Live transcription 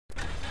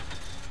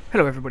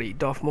Hello everybody,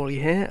 Darth Morley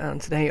here,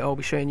 and today I'll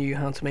be showing you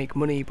how to make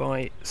money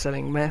by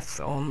selling meth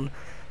on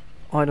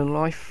Island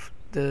Life,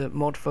 the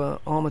mod for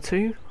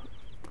Arma2.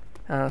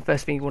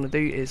 First thing you want to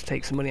do is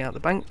take some money out of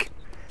the bank.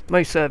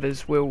 Most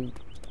servers will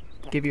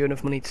give you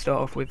enough money to start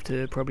off with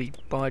to probably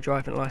buy a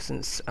driving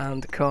license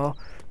and a car.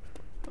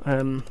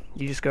 You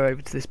just go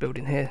over to this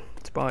building here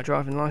to buy a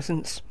driving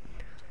license.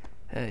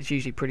 It's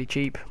usually pretty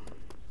cheap.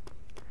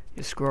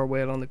 Just scroll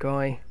wheel on the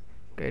guy,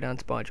 go down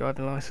to buy a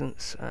driving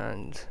license,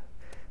 and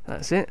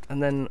that's it.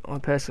 And then I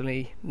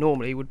personally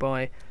normally would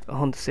buy a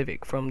Honda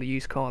Civic from the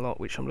used car lot,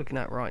 which I'm looking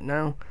at right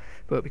now,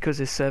 but because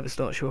this server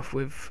starts you off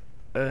with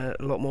a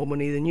lot more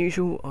money than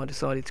usual, I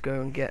decided to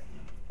go and get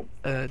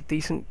a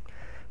decent,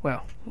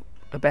 well,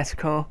 a better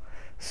car,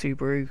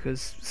 Subaru,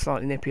 because it's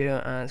slightly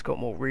nippier and it's got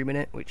more room in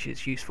it, which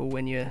is useful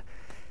when you're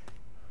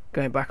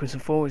going backwards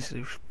and forwards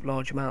with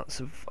large amounts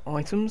of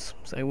items.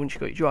 So once you've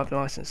got your driving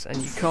license and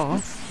your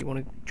car, you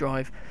want to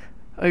drive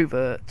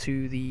over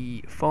to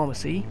the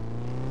pharmacy,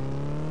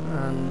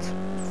 and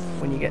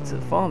when you get to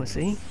the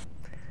pharmacy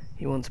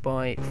you want to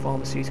buy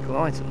pharmaceutical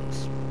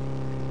items,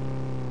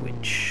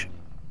 which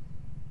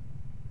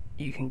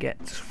you can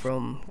get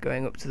from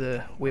going up to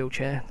the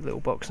wheelchair, the little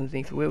box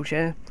underneath the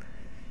wheelchair,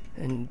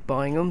 and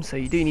buying them. So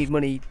you do need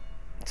money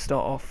to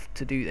start off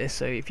to do this,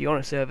 so if you're on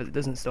a server that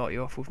doesn't start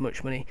you off with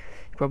much money,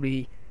 you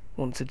probably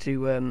want to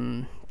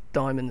do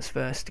diamonds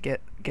first to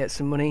get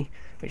some money,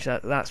 which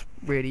that's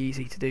really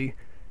easy to do.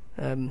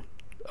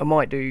 I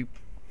might do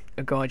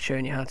a guide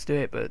showing you how to do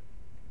it, but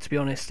to be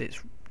honest,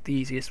 it's the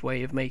easiest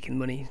way of making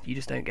money. You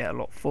just don't get a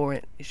lot for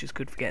it. It's just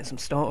good for getting some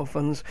start-off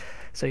funds.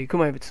 So you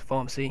come over to the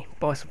pharmacy,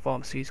 buy some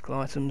pharmaceutical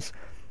items,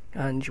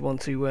 and you want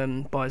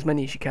to buy as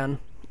many as you can.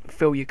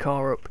 Fill your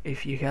car up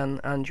if you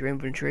can, and your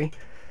inventory.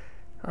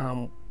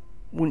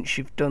 Once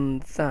you've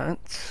done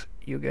that,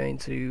 you're going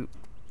to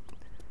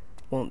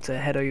want to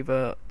head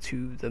over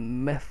to the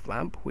meth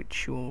lab,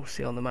 which you'll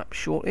see on the map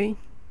shortly.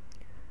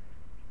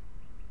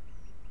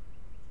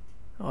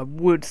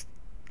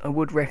 I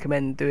would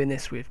recommend doing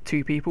this with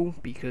 2 people,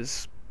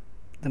 because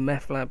the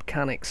meth lab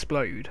can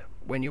explode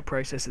when you're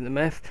processing the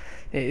meth.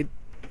 It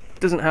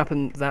doesn't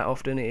happen that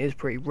often, it is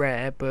pretty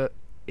rare, but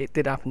it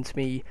did happen to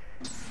me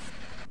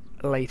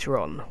later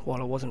on while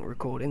I wasn't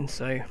recording,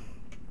 so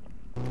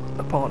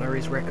a partner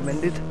is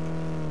recommended.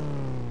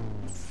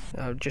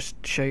 I'll just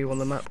show you on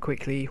the map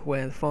quickly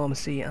where the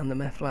pharmacy and the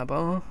meth lab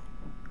are.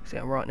 See,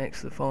 I'm right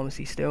next to the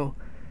pharmacy still.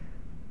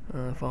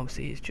 The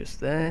pharmacy is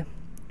just there.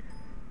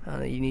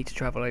 You need to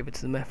travel over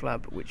to the meth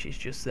lab, which is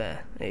just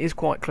there. It is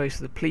quite close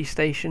to the police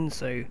station,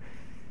 so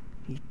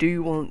you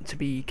do want to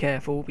be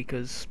careful,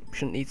 because I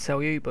shouldn't need to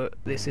tell you, but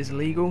this is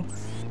illegal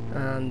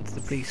and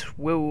the police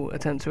will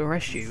attempt to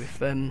arrest you if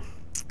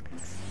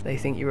they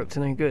think you're up to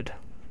no good.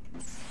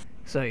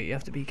 So you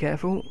have to be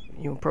careful.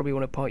 You'll probably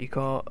want to park your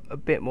car a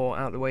bit more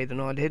out of the way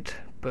than I did,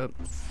 but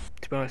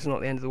to be honest, it's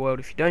not the end of the world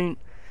if you don't.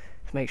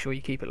 Just make sure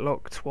you keep it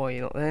locked while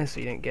you're not there, so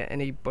you don't get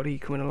anybody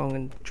coming along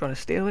and trying to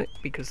steal it,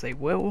 because they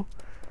will.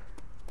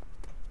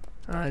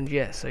 And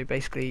yeah, so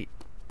basically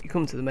you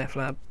come to the meth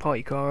lab, park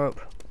your car up,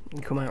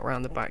 you come out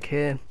around the back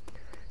here,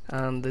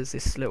 and there's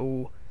this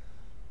little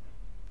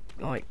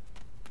like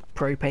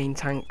propane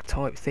tank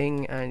type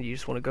thing, and you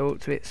just want to go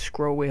up to it,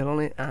 scroll wheel on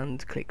it,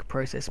 and click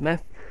process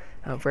meth.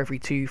 And for every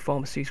 2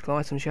 pharmaceutical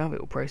items you have, it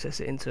will process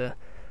it into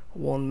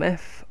 1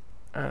 meth.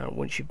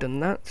 Once you've done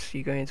that,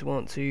 you're going to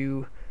want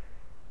to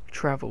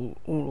travel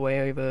all the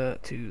way over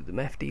to the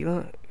meth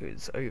dealer,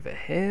 who's over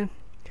here.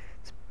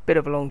 It's a bit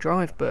of a long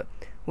drive, but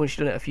once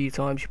you've done it a few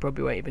times, you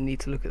probably won't even need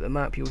to look at the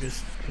map. You'll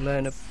just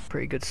learn a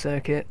pretty good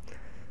circuit,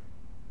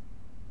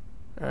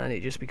 and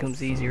it just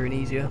becomes easier and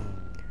easier.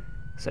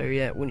 So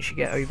yeah, once you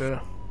get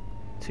over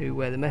to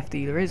where the meth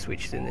dealer is,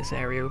 which is in this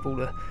area with all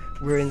the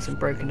ruins and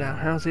broken down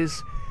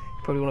houses,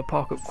 you probably want to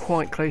park up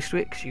quite close to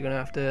it, because you're going to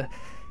have to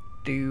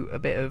do a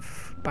bit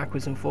of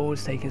backwards and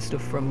forwards, taking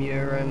stuff from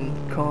your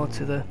car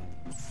to the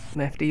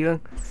meth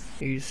dealer,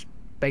 who's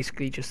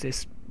basically just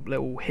this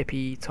little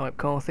hippie type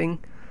car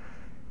thing.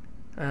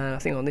 I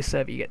think on this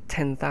server you get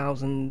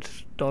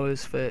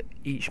 $10,000 for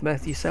each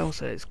meth you sell,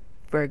 so it's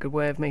a very good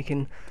way of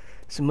making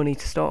some money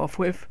to start off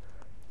with.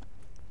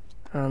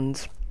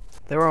 And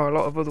there are a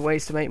lot of other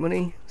ways to make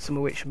money, some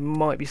of which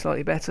might be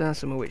slightly better,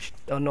 some of which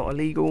are not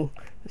illegal.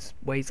 There's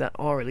ways that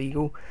are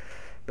illegal.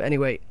 But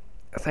anyway,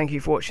 thank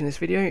you for watching this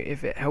video.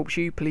 If it helps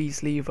you,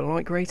 please leave a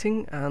like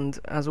rating, and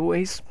as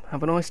always,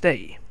 have a nice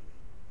day.